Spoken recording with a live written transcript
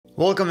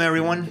Welcome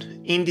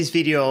everyone. In this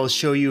video, I'll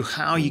show you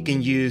how you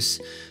can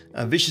use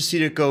Visual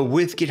Studio Code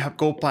with GitHub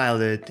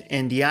Copilot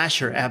and the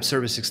Azure App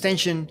Service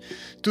extension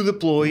to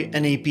deploy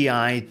an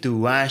API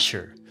to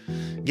Azure.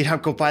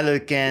 GitHub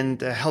Copilot can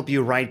help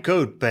you write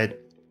code, but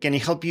can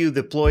it help you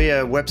deploy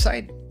a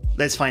website?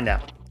 Let's find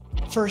out.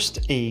 First,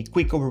 a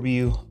quick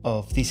overview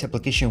of this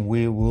application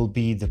we will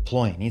be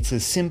deploying. It's a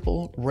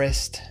simple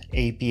REST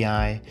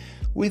API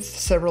with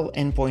several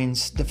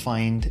endpoints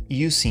defined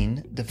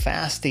using the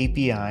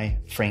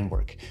FastAPI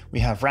framework. We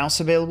have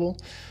routes available,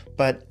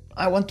 but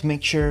I want to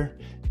make sure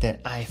that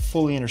I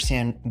fully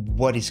understand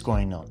what is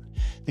going on.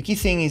 The key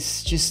thing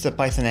is just a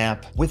Python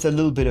app with a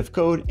little bit of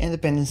code and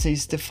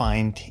dependencies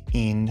defined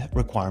in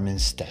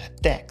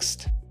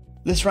requirements.txt.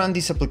 Let's run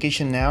this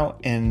application now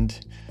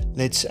and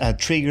let's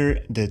trigger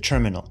the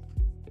terminal.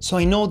 So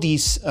I know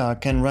these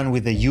can run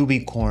with the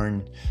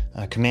ubicorn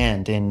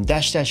command, and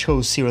 --host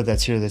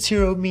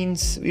 0.0.0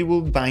 means it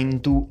will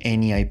bind to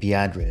any IP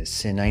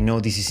address. And I know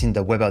this is in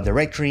the web app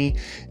directory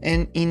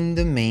and in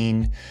the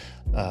main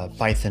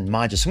Python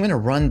module. So I'm gonna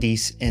run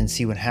this and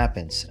see what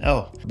happens.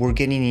 Oh, we're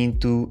getting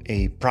into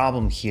a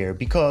problem here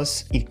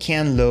because it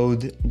can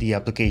load the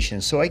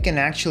application. So I can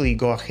actually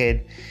go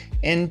ahead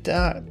and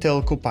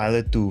tell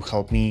Copilot to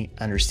help me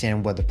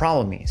understand what the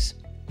problem is.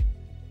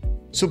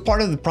 So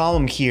part of the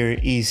problem here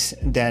is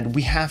that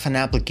we have an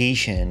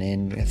application,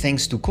 and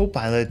thanks to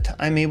Copilot,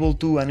 I'm able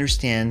to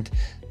understand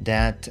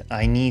that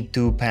I need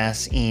to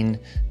pass in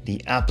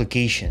the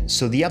application.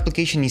 So the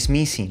application is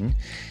missing,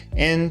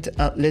 and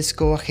let's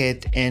go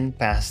ahead and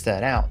pass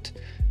that out.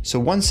 So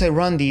once I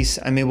run this,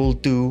 I'm able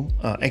to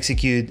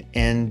execute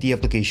and the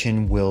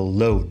application will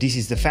load. This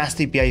is the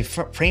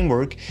FastAPI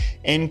framework,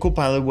 and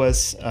Copilot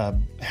was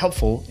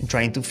helpful in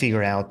trying to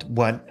figure out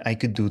what I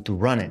could do to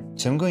run it.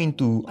 So I'm going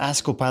to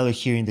ask Copilot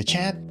here in the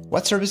chat,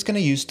 what service can I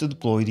use to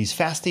deploy this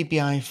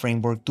FastAPI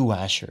framework to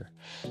Azure?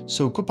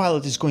 So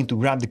Copilot is going to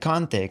grab the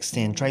context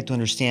and try to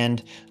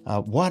understand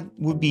what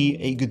would be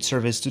a good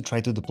service to try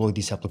to deploy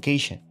this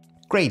application.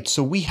 Great,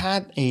 so we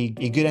had a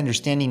good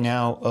understanding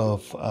now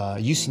of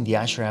using the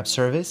Azure App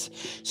Service.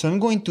 So I'm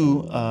going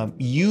to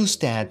use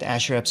that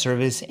Azure App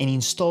Service and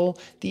install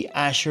the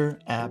Azure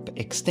App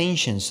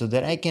extension so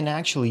that I can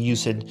actually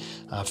use it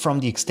from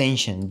the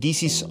extension.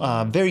 This is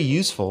very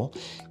useful,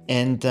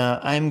 and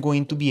I'm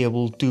going to be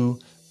able to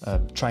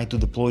try to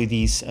deploy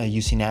these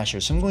using Azure.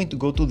 So I'm going to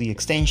go to the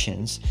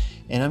extensions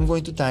and I'm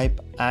going to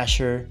type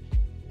Azure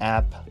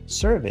App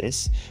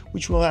Service,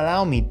 which will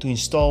allow me to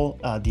install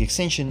the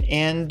extension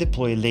and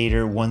deploy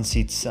later once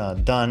it's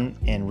done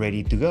and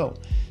ready to go.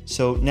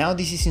 So now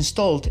this is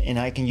installed and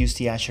I can use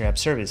the Azure App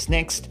Service.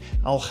 Next,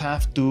 I'll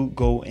have to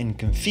go and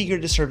configure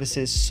the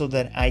services so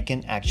that I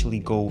can actually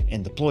go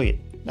and deploy it.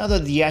 Now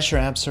that the Azure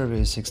App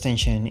Service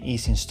extension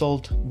is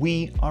installed,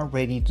 we are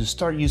ready to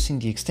start using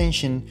the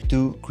extension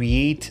to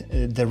create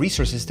the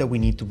resources that we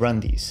need to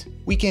run these.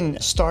 We can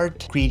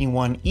start creating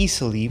one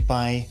easily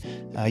by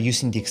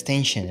using the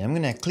extension. I'm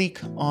going to click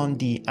on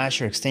the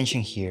Azure extension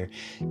here,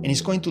 and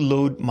it's going to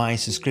load my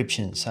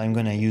subscriptions. I'm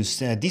going to use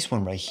this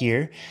one right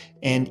here.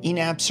 And in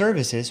App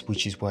Services,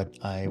 which is what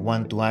I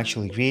want to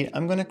actually create,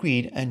 I'm going to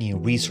create a new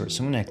resource.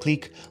 So I'm going to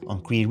click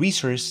on Create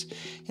Resource,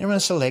 and I'm going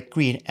to select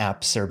Create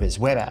App Service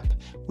Web App,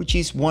 which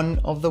is one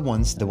of the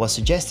ones that was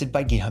suggested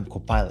by GitHub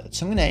Copilot.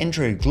 So I'm going to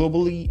enter a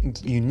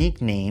globally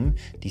unique name.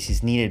 This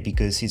is needed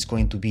because it's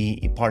going to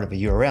be a part of a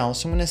URL.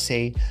 So I'm going to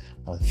say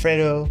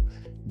Alfredo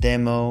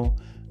Demo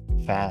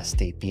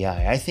FastAPI.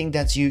 I think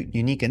that's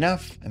unique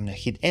enough. I'm going to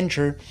hit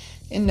enter,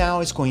 and now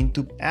it's going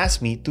to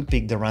ask me to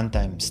pick the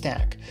runtime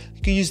stack.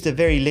 You could use the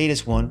very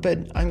latest one, but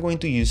I'm going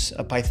to use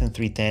a Python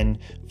 3.10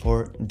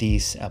 for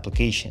this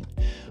application.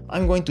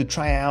 I'm going to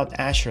try out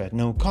Azure at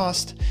no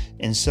cost,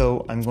 and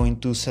so I'm going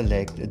to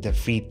select the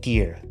free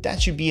tier.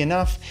 That should be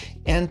enough,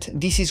 and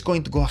this is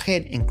going to go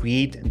ahead and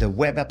create the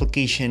web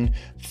application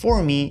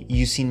for me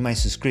using my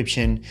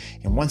subscription,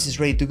 and once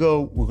it's ready to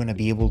go, we're going to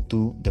be able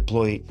to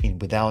deploy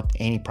it without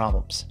any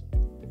problems.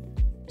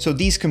 So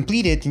these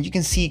completed, and you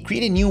can see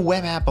create a new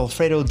web app,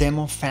 Alfredo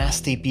Demo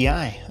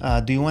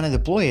FastAPI. Do you want to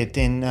deploy it?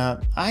 And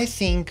I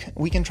think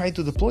we can try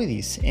to deploy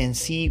this and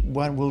see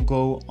what will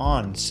go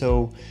on.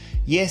 So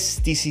yes,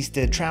 this is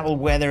the travel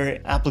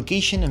weather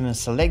application. I'm going to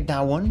select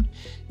that one.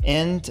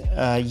 And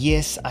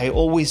yes, I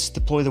always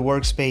deploy the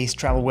workspace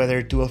travel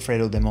weather to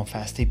Alfredo Demo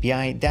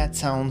FastAPI. That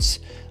sounds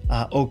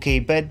okay,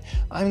 but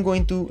I'm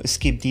going to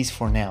skip this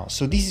for now.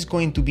 So this is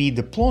going to be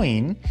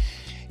deploying.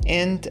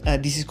 And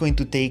this is going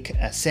to take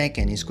a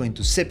second. It's going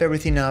to zip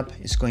everything up.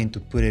 It's going to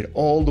put it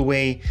all the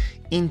way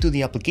into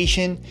the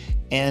application,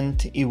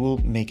 and it will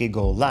make it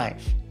go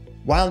live.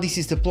 While this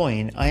is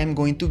deploying, I am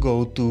going to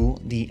go to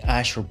the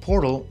Azure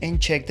portal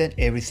and check that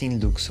everything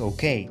looks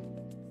okay.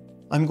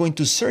 I'm going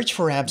to search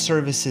for app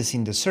services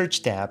in the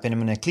search tab, and I'm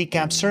going to click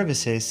app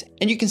services,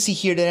 and you can see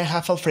here that I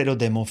have Alfredo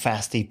Demo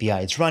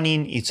FastAPI. It's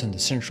running, it's on the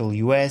central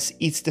US,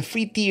 it's the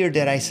free tier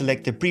that I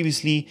selected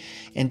previously,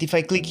 and if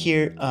I click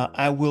here,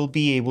 I will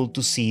be able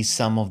to see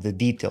some of the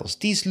details.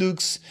 This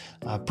looks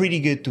pretty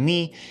good to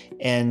me,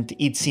 and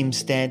it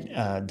seems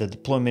that the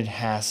deployment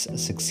has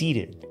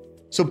succeeded.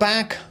 So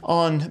back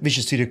on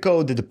Visual Studio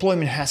Code, the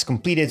deployment has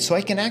completed, so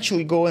I can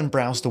actually go and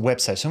browse the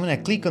website. So I'm going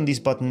to click on this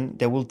button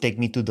that will take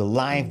me to the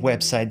live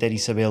website that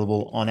is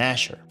available on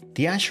Azure.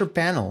 The Azure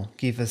panel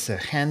gives us a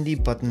handy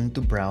button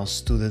to browse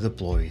to the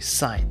deploy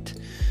site.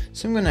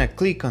 So I'm going to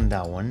click on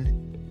that one,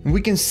 and we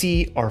can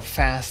see our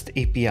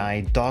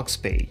FastAPI docs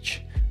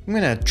page. I'm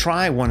going to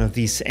try one of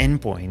these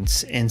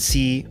endpoints and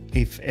see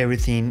if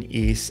everything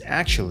is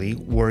actually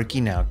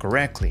working out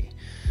correctly.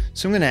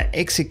 So I'm going to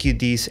execute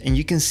this, and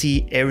you can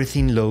see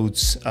everything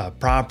loads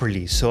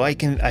properly. So I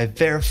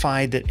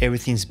verified that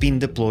everything's been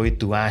deployed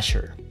to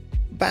Azure.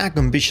 Back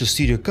on Visual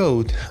Studio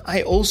Code,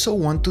 I also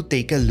want to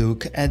take a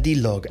look at the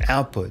log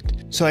output.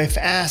 So I've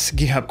asked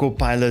GitHub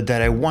Copilot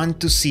that I want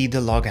to see the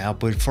log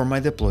output for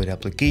my deployed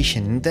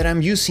application, and that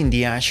I'm using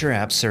the Azure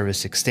App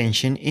Service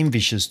extension in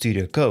Visual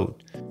Studio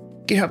Code.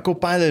 GitHub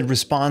Copilot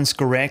responds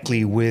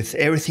correctly with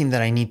everything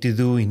that I need to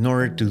do in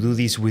order to do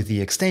this with the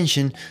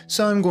extension,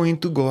 so I'm going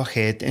to go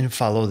ahead and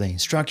follow the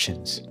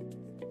instructions.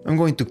 I'm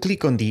going to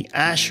click on the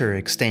Azure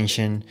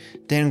extension,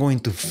 then I'm going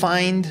to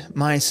find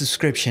my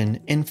subscription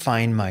and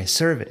find my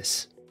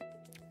service.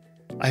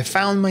 I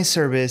found my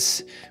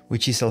service,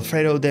 which is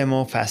Alfredo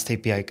Demo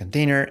FastAPI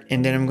container,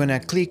 and then I'm going to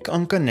click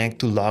on Connect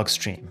to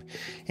Logstream.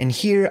 And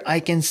here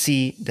I can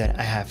see that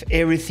I have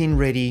everything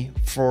ready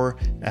for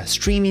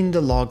streaming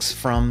the logs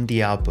from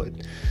the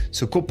output.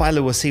 So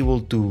Copilot was able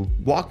to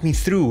walk me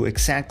through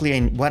exactly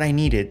what I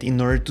needed in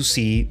order to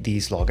see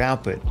this log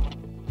output.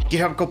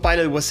 GitHub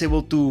Copilot was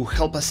able to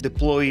help us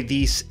deploy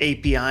this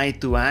API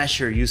to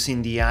Azure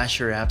using the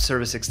Azure App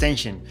Service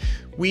extension.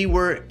 We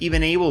were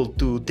even able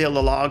to tail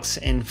the logs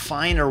and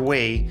find our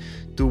way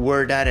to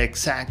where that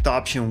exact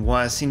option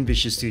was in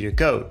Visual Studio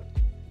Code.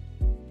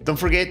 Don't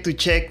forget to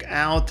check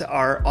out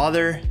our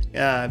other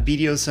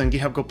videos on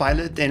GitHub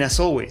Copilot, and as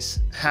always,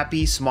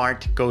 happy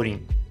smart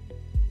coding.